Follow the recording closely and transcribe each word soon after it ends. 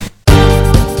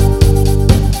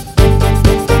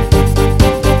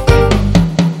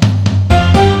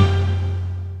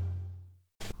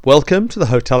Welcome to the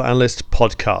Hotel Analyst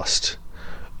podcast.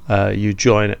 You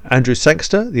join Andrew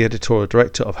Sangster, the editorial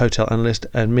director of Hotel Analyst,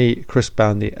 and me, Chris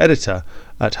Bound, the editor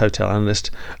at Hotel Analyst,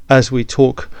 as we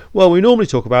talk. Well, we normally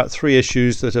talk about three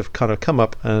issues that have kind of come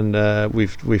up and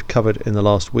we've covered in the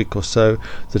last week or so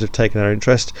that have taken our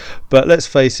interest. But let's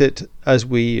face it, as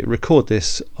we record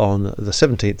this on the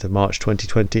 17th of March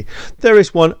 2020, there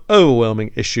is one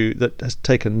overwhelming issue that has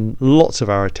taken lots of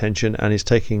our attention and is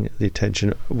taking the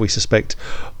attention, we suspect,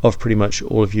 of pretty much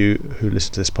all of you who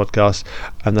listen to this podcast,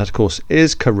 and that, of course,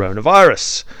 is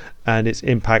coronavirus and its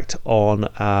impact on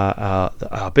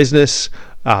our business,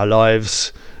 our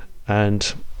lives,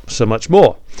 and so much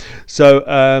more. So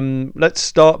let's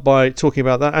start by talking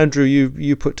about that. Andrew,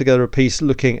 you put together a piece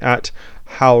looking at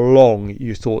how long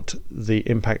you thought the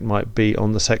impact might be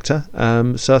on the sector.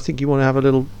 So I think you want to have a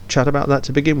little chat about that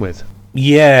to begin with.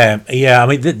 Yeah. I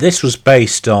mean, this was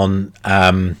based on...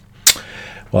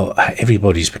 Well,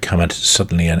 everybody's become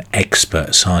suddenly an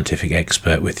expert, scientific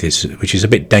expert with this, which is a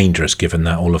bit dangerous given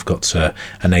that all have got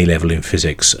an A-level in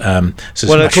physics. So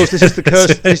well, of course, this is the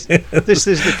curse. This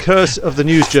is the curse of the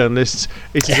news journalists.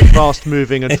 It is a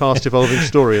fast-moving and fast-evolving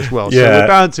story as well. So we're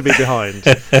bound to be behind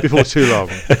before too long.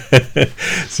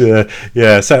 So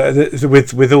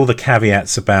with all the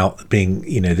caveats about being,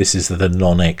 this is the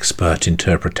non-expert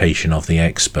interpretation of the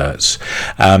experts,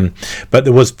 but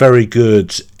there was very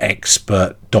good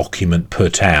expert document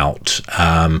put out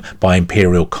by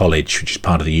Imperial College, which is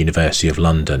part of the University of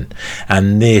London,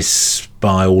 and this,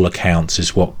 by all accounts,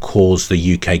 is what caused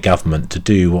the UK government to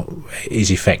do what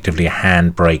is effectively a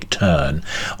handbrake turn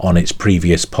on its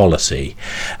previous policy.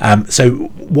 So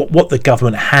what the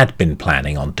government had been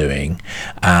planning on doing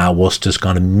was to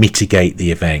kind of mitigate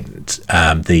the event,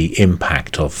 the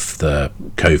impact of the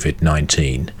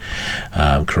COVID-19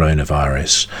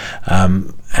 coronavirus,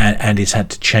 and it's had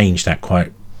to change that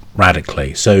quite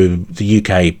radically. So the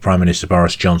UK Prime Minister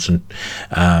Boris Johnson,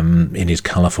 in his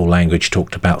colourful language,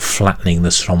 talked about flattening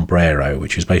the sombrero,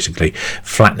 which is basically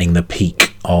flattening the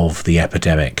peak of the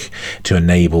epidemic to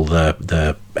enable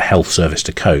the health service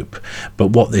to cope. But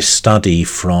what this study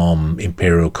from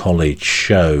Imperial College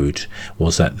showed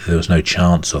was that there was no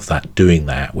chance of doing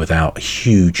that without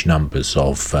huge numbers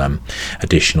of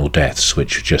additional deaths,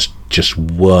 which just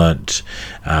weren't,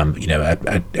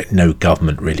 no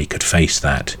government really could face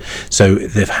that. So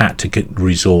they've had to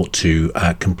resort to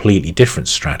a completely different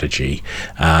strategy,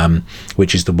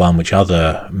 which is the one which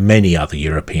many other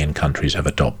European countries have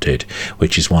adopted,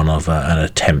 which is one of an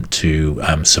attempt to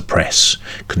suppress,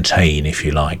 contain, if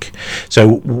you like. So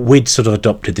we'd sort of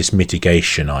adopted this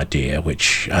mitigation idea,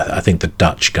 which I think the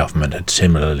Dutch government had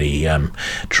similarly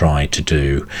tried to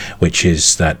do, which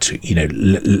is that,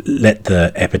 let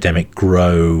the epidemic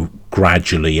grow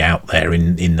gradually out there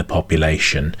in the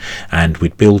population, and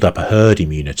we'd build up a herd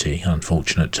immunity,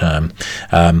 unfortunate term,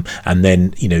 and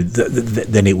then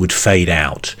then it would fade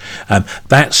out.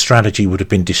 That strategy would have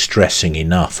been distressing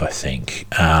enough, I think.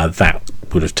 That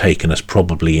would have taken us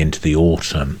probably into the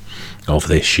autumn of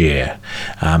this year,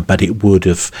 but it would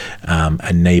have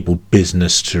enabled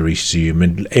business to resume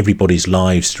and everybody's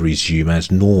lives to resume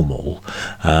as normal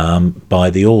by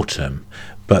the autumn.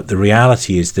 But the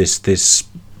reality is this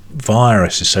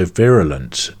virus is so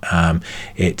virulent,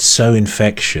 it's so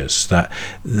infectious that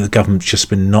the government's just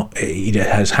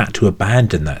has had to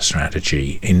abandon that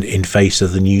strategy in face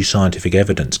of the new scientific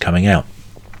evidence coming out,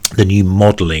 the new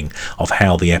modelling of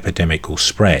how the epidemic will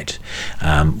spread,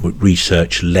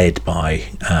 research led by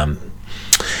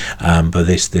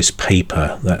this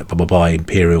paper by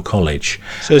Imperial College.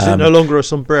 So is it no longer a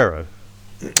sombrero?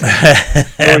 The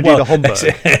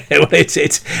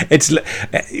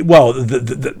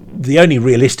only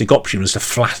realistic option was to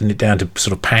flatten it down to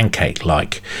sort of pancake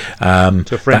like, to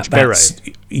a French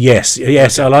beret. Yes,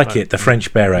 I like it. The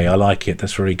French beret, I like it.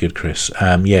 That's very good, Chris.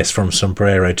 Yes, from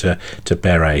sombrero to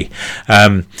beret.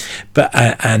 But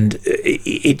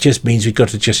it just means we've got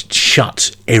to just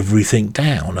shut everything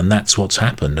down, and that's what's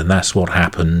happened. And that's what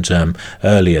happened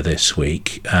earlier this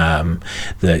week.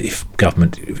 The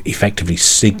government effectively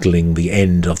signalling the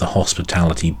end of the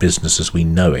hospitality business as we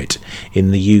know it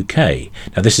in the UK.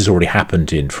 Now, this has already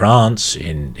happened in France,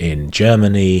 in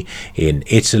Germany, in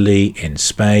Italy, in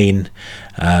Spain.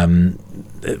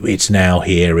 It's now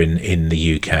here in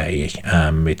the UK.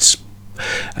 It's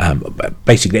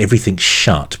basically everything's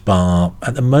shut, bar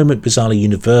at the moment bizarrely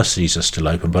universities are still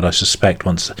open, but I suspect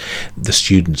once the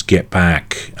students get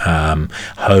back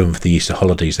home for the Easter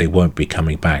holidays, they won't be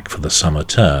coming back for the summer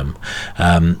term,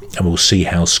 and we'll see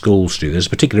how schools do. There's a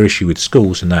particular issue with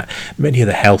schools in that many of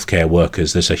the healthcare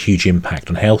workers, there's a huge impact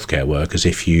on healthcare workers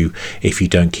if you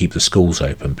don't keep the schools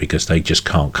open, because they just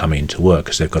can't come into work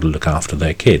because they've got to look after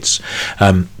their kids.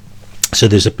 So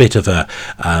there's a bit of a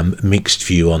mixed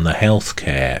view on the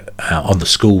healthcare, on the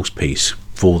schools piece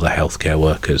for the healthcare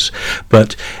workers.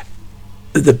 But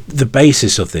the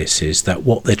basis of this is that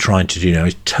what they're trying to do now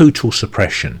is total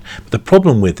suppression. But the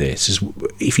problem with this is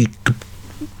if you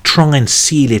try and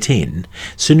seal it in,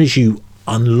 as soon as you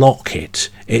unlock it,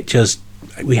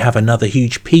 we have another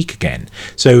huge peak again.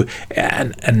 So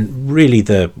and really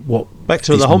what back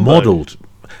to is the modelled.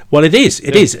 Well, it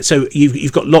is. So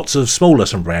you've got lots of smaller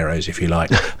sombreros, if you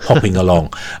like, hopping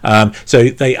along. So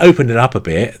they open it up a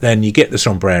bit, then you get the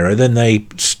sombrero, then they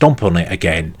stomp on it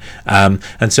again. And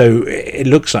so it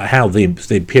looks like how the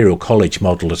Imperial College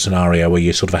modelled a scenario where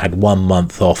you sort of had 1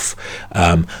 month off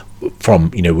from,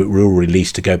 we're all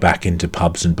released to go back into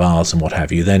pubs and bars and what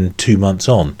have you, then 2 months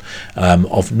on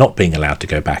of not being allowed to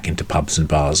go back into pubs and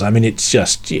bars. I mean, it's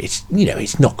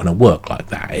not going to work like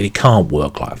that. It can't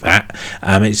work like that.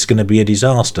 It's going to be a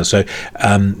disaster. So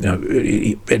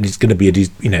it's going to be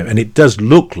and it does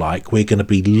look like we're going to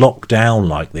be locked down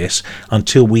like this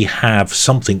until we have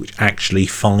something which actually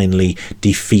finally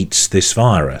defeats this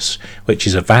virus, which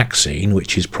is a vaccine,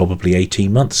 which is probably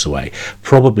 18 months away.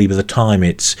 Probably by the time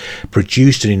it's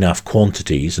produced in enough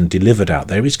quantities and delivered out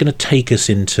there, it's going to take us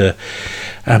into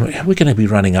we're going to be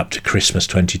running up to Christmas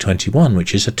 2021,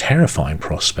 which is a terrifying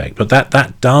prospect. But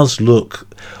that does look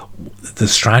the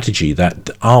strategy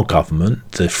that our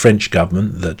government, the French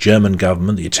government, the German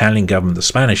government, the Italian government, the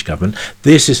Spanish government,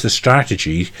 this is the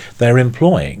strategy they're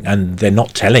employing, and they're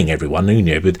not telling everyone.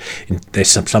 But there's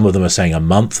some of them are saying a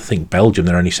month. I think Belgium,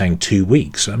 they're only saying 2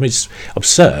 weeks. I mean, it's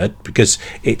absurd because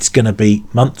it's going to be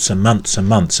months and months and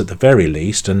months at the very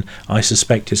least, and I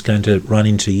suspect it's going to run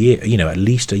into at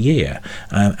least a year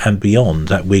and beyond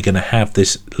that we're going to have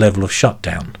this level of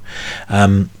shutdown.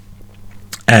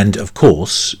 And of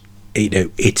course,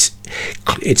 it's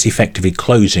effectively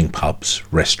closing pubs,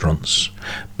 restaurants,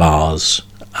 bars.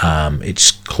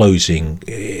 It's closing,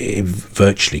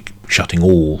 virtually shutting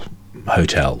all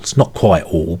hotels, not quite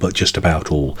all, but just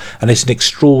about all. And it's an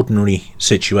extraordinary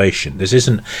situation. This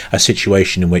isn't a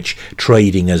situation in which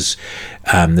trading there's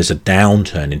a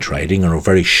downturn in trading, or a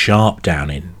very sharp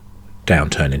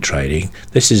downturn in trading.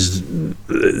 This is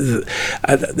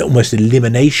almost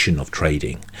elimination of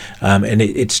trading, and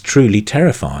it's truly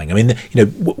terrifying. I mean,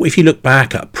 if you look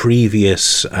back at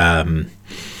previous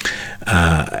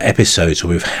episodes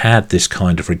where we've had this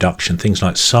kind of reduction, things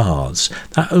like SARS,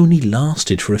 that only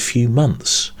lasted for a few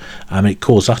months. It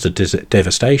caused utter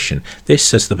devastation.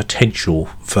 This has the potential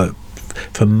for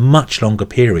much longer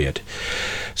period.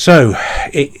 So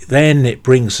it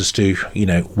brings us to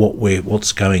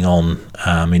what's going on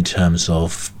in terms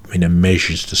of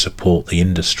measures to support the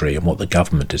industry and what the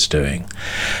government is doing,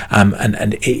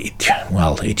 and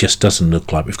it just doesn't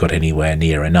look like we've got anywhere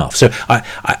near enough. So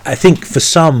I think for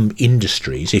some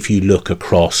industries, if you look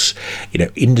across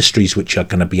industries which are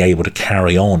going to be able to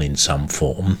carry on in some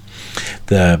form,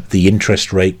 the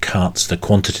interest rate cuts, the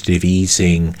quantitative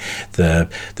easing, the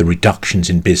reductions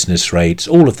in business rates,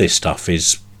 all of this stuff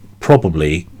is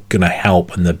probably going to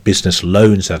help, and the business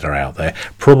loans that are out there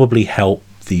probably help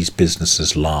these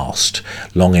businesses last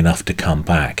long enough to come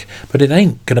back. But it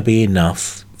ain't going to be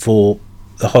enough for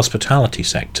the hospitality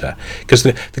sector, because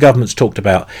the government's talked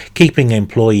about keeping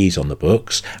employees on the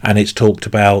books, and it's talked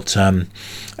about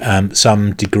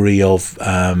some degree of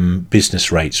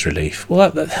business rates relief.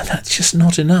 Well, that's just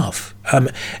not enough.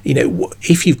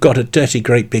 If you've got a dirty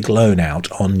great big loan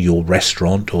out on your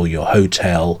restaurant or your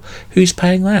hotel, who's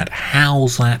paying that?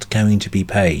 How's that going to be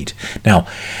paid? Now,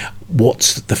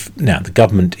 the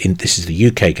government, this is the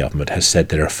UK government, has said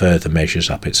there are further measures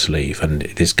up its sleeve, and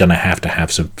it is going to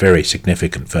have some very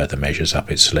significant further measures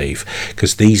up its sleeve,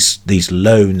 because these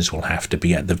loans will have to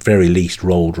be at the very least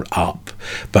rolled up.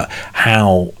 But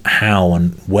how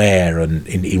and where and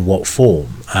in what form?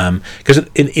 Because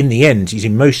in the end,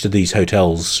 in most of these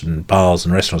hotels and bars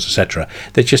and restaurants, etc.,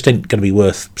 they just ain't going to be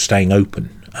worth staying open.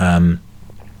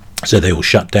 So they will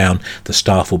shut down, the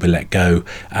staff will be let go,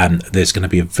 and there's going to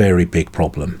be a very big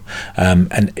problem.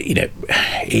 And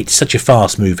it's such a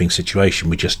fast-moving situation,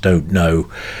 we just don't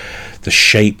know the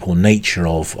shape or nature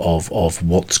of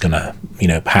what's going to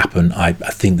happen, I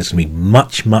think there's going to be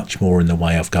much more in the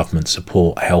way of government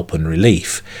support, help and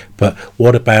relief. But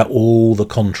what about all the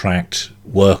contract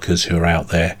workers who are out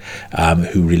there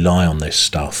who rely on this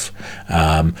stuff?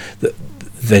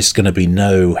 There's going to be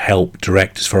no help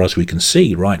direct, as far as we can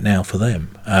see right now, for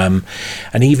them.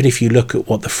 And even if you look at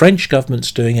what the French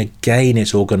government's doing, again,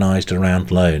 it's organised around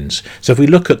loans. So if we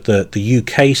look at the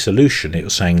UK solution, it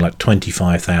was saying like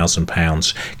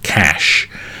 £25,000 cash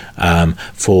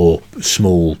for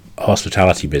small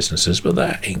hospitality businesses, but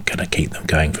that ain't going to keep them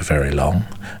going for very long.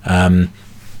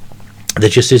 There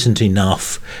just isn't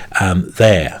enough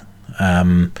there.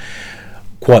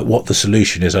 Quite what the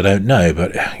solution is, I don't know,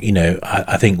 but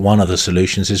I think one of the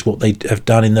solutions is what they have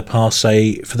done in the past,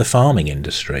 say, for the farming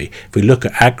industry. If we look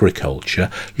at agriculture,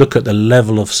 look at the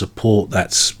level of support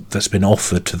that's been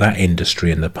offered to that industry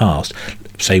in the past,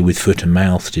 say with foot and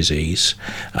mouth disease.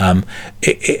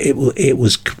 It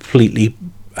was completely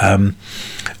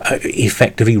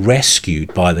effectively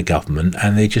rescued by the government,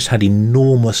 and they just had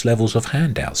enormous levels of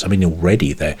handouts. I mean,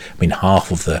 already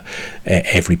half of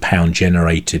every pound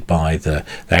generated by the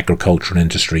agricultural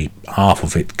industry, half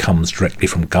of it comes directly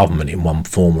from government in one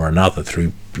form or another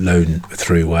through loan,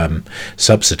 through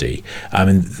subsidy. I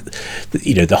mean,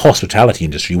 the hospitality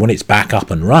industry, when it's back up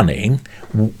and running,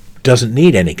 doesn't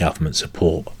need any government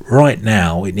support. Right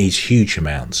now it needs huge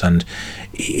amounts, and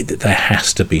there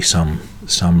has to be some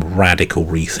radical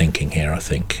rethinking here, I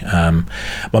think.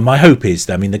 But my hope is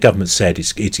that, the government said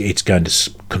it's going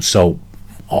to consult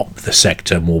the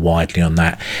sector more widely on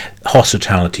that.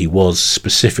 Hospitality was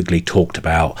specifically talked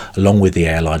about along with the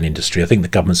airline industry. I think the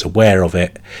government's aware of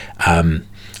it.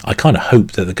 I kind of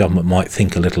hope that the government might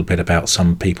think a little bit about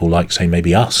some people like, say,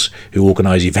 maybe us, who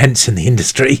organise events in the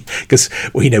industry, because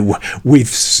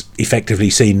we've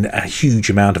effectively seen a huge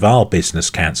amount of our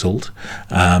business cancelled,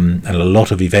 and a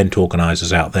lot of event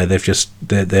organisers out there, they're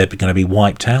going to be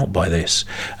wiped out by this.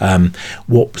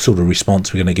 What sort of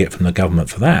response are we going to get from the government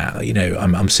for that?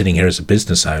 I'm sitting here as a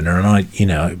business owner, and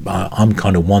I'm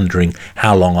kind of wondering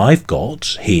how long I've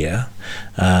got here.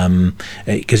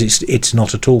 Because it's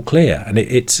not at all clear, and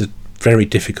it's a very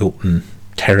difficult and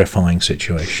terrifying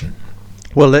situation.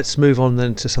 Well, let's move on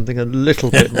then to something a little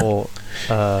bit more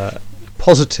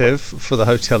positive for the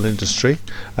hotel industry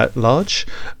at large.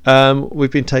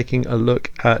 We've been taking a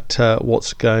look at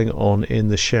what's going on in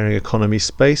the sharing economy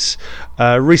space.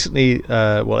 Recently,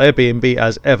 Airbnb,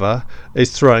 as ever,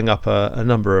 is throwing up a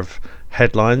number of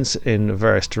headlines in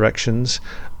various directions,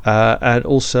 and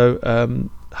also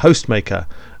Hostmaker,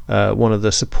 one of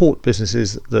the support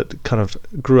businesses that kind of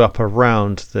grew up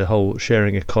around the whole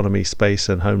sharing economy space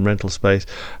and home rental space,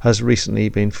 has recently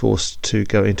been forced to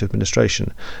go into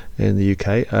administration in the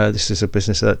UK. This is a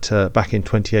business that back in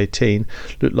 2018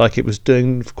 looked like it was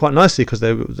doing quite nicely, because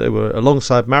they were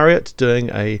alongside Marriott doing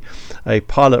a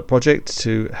pilot project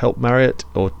to help Marriott,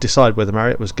 or decide whether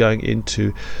Marriott was going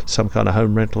into some kind of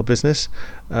home rental business.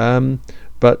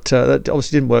 But that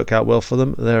obviously didn't work out well for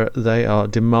them. They are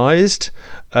demised,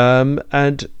 and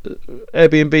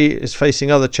Airbnb is facing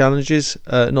other challenges,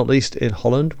 not least in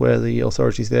Holland, where the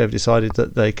authorities there have decided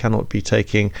that they cannot be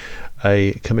taking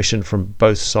a commission from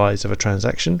both sides of a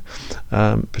transaction.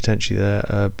 Potentially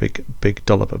a big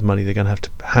dollop of money they're going to have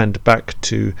to hand back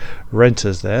to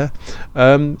renters there.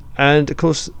 And of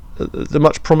course, the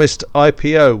much promised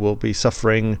IPO will be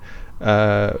suffering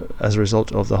as a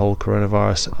result of the whole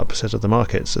coronavirus upset of the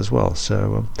markets as well.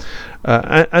 So,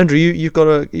 Andrew,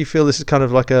 you feel this is kind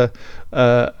of like a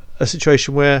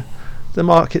situation where the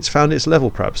market's found its level,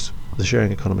 perhaps, the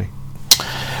sharing economy.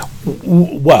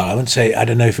 Well, I wouldn't say, I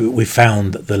don't know if we've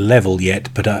found the level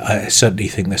yet, but I certainly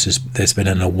think there's been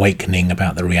an awakening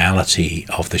about the reality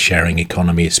of the sharing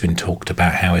economy. It's been talked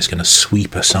about how it's going to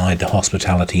sweep aside the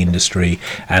hospitality industry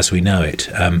as we know it.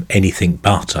 Anything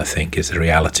but, I think, is the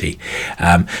reality.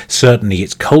 Certainly,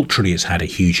 culturally it's had a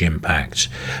huge impact,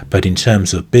 but in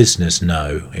terms of business,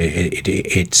 no.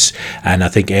 It's, and I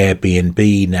think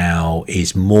Airbnb now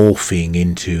is morphing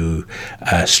into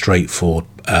a straightforward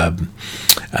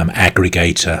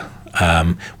aggregator,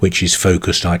 which is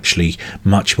focused actually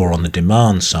much more on the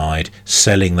demand side,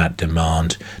 selling that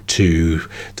demand to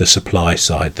the supply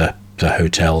side, the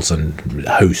hotels and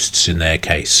hosts in their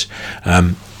case.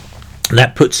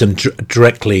 That puts them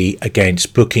directly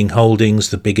against Booking Holdings,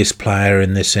 the biggest player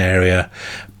in this area,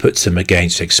 puts them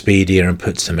against Expedia, and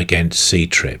puts them against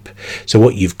Ctrip. So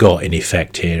what you've got in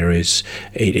effect here is,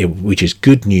 which is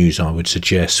good news, I would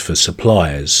suggest, for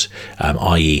suppliers,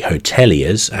 i.e.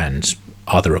 hoteliers and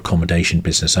other accommodation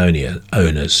business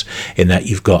owners, in that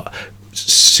you've got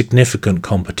significant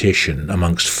competition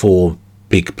amongst four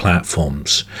big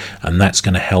platforms, and that's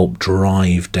going to help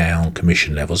drive down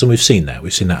commission levels. And we've seen that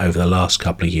over the last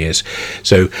couple of years.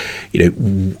 So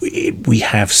we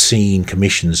have seen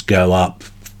commissions go up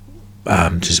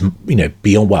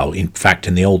beyond, well, in fact,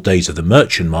 in the old days of the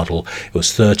merchant model, it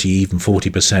was 30, even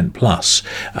 40% plus.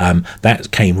 That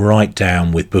came right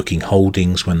down with Booking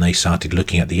Holdings when they started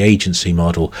looking at the agency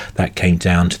model. That came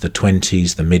down to the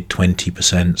 20s, the mid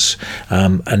 20%.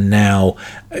 And now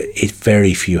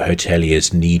very few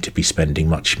hoteliers need to be spending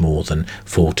much more than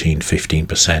 14,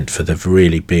 15% for the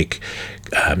really big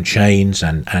chains,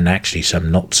 and actually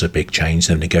some not so big chains.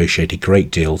 They've negotiated great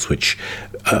deals which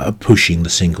are pushing the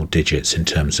single digits in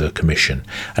terms of commission.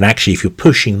 And actually, if you're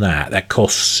pushing that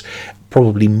costs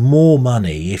probably more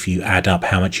money if you add up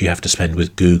how much you have to spend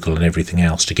with Google and everything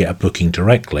else to get a booking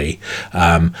directly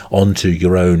onto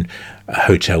your own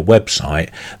hotel website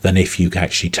than if you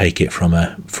actually take it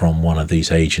from one of these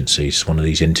agencies, one of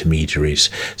these intermediaries.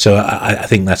 So I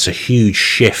think that's a huge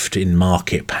shift in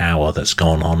market power that's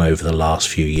gone on over the last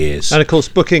few years. And of course,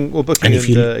 Booking and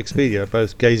Expedia are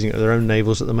both gazing at their own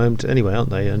navels at the moment anyway, aren't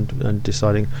they? And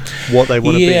deciding what they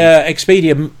want to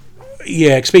be.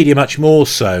 Expedia much more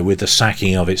so, with the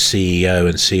sacking of its CEO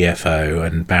and CFO,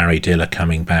 and Barry Diller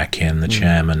coming back in, the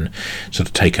chairman, sort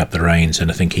of take up the reins.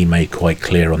 And I think he made quite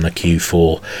clear on the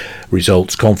Q4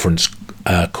 results conference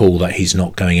call that he's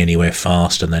not going anywhere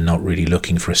fast, and they're not really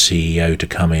looking for a CEO to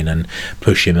come in and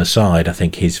push him aside. I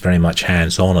think he's very much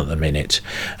hands-on at the minute.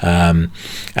 And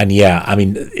yeah, I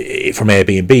mean, from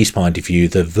Airbnb's point of view,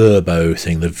 the Vrbo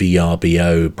thing, the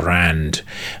VRBO brand,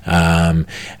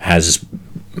 has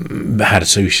had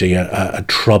essentially a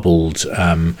troubled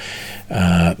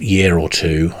year or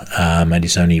two, and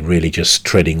it's only really just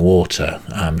treading water.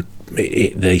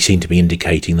 They seem to be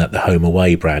indicating that the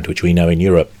HomeAway brand, which we know in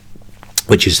Europe,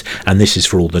 and this is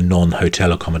for all the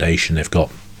non-hotel accommodation they've got,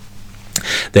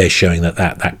 they're showing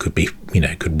that could be,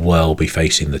 could well be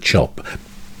facing the chop.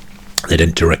 They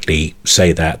didn't directly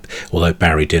say that, although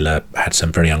Barry Diller had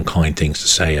some very unkind things to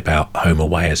say about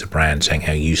HomeAway as a brand, saying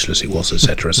how useless it was,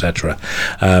 etc., etc.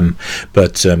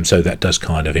 So that does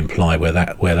kind of imply where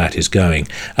that is going.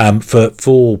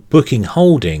 For Booking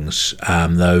Holdings,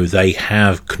 though, they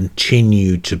have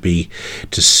continued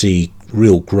to see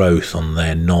real growth on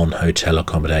their non-hotel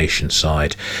accommodation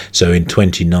side. So in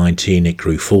 2019 it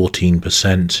grew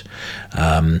 14%.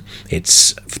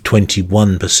 It's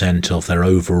 21% of their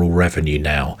overall revenue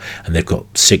now, and they've got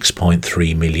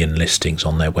 6.3 million listings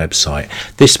on their website.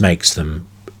 This makes them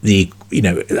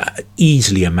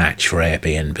easily a match for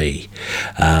Airbnb,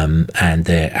 and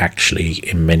they're actually,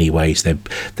 in many ways,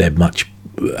 they're much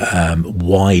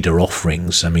wider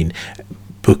offerings. I mean,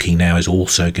 Booking now is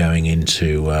also going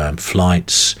into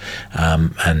flights,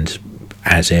 and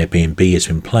as Airbnb has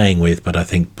been playing with, but I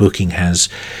think Booking has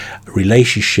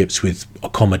relationships with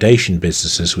accommodation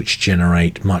businesses which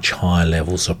generate much higher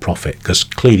levels of profit, because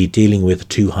clearly dealing with a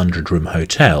 200-room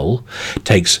hotel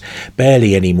takes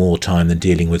barely any more time than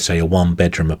dealing with, say, a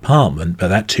one-bedroom apartment, but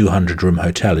that 200-room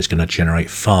hotel is going to generate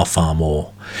far, far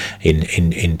more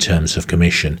in terms of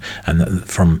commission, and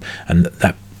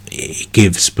that it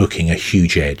gives Booking a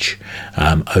huge edge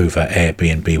over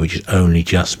Airbnb, which is only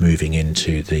just moving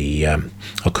into the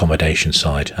accommodation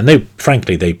side. And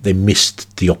they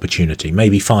missed the opportunity.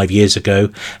 Maybe 5 years ago,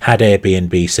 had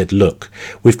Airbnb said, look,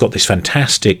 we've got this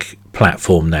fantastic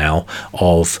platform now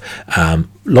of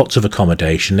lots of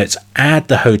accommodation, let's add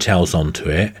the hotels onto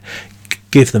it,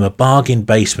 give them a bargain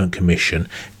basement commission,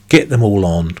 get them all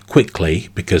on quickly,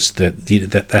 because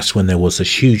that's when there was a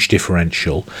huge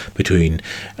differential between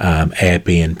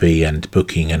Airbnb and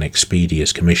Booking and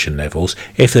Expedia's commission levels.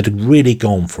 If they'd really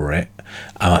gone for it,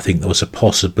 I think there was a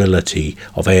possibility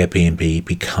of Airbnb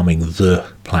becoming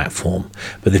the platform,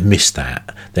 but they've missed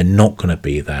that. They're not going to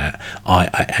be that.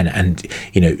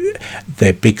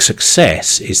 Their big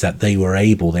success is that they were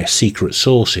able, their secret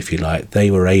sauce, if you like,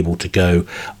 they were able to go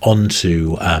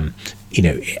onto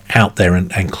out there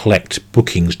and collect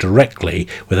bookings directly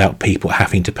without people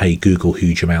having to pay Google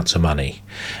huge amounts of money.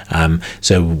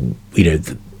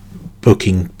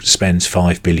 Booking spends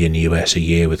 $5 billion US a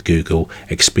year with Google.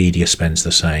 Expedia spends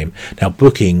the same. Now,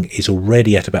 Booking is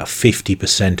already at about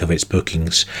 50% of its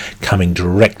bookings coming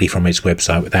directly from its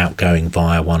website without going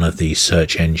via one of these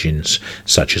search engines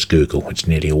such as Google. It's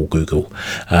nearly all Google.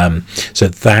 So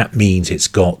that means it's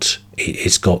got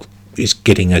is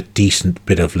getting a decent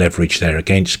bit of leverage there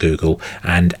against Google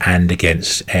and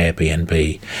against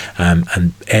Airbnb, and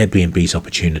Airbnb's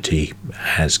opportunity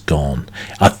has gone.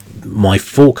 My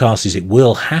forecast is it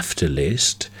will have to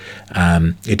list.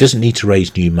 It doesn't need to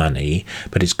raise new money,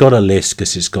 but it's got to list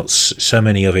because it's got so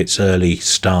many of its early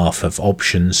staff of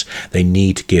options. They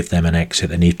need to give them an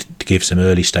exit. They need to give some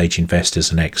early stage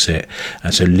investors an exit,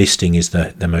 and so listing is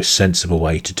the most sensible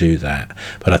way to do that.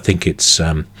 But I think it's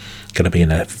going to be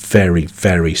in a very,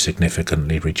 very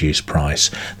significantly reduced price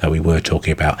that we were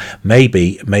talking about.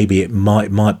 Maybe it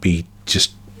might be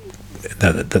just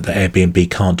that the Airbnb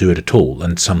can't do it at all,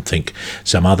 and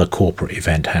some other corporate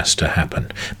event has to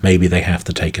happen. Maybe they have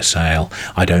to take a sale.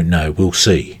 I don't know. We'll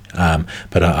see.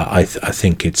 But I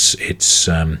think it's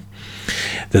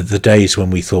the days when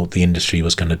we thought the industry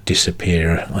was going to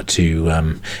disappear to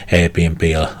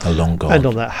Airbnb are long gone. And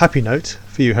on that happy note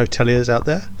for you hoteliers out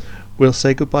there, we'll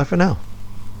say goodbye for now.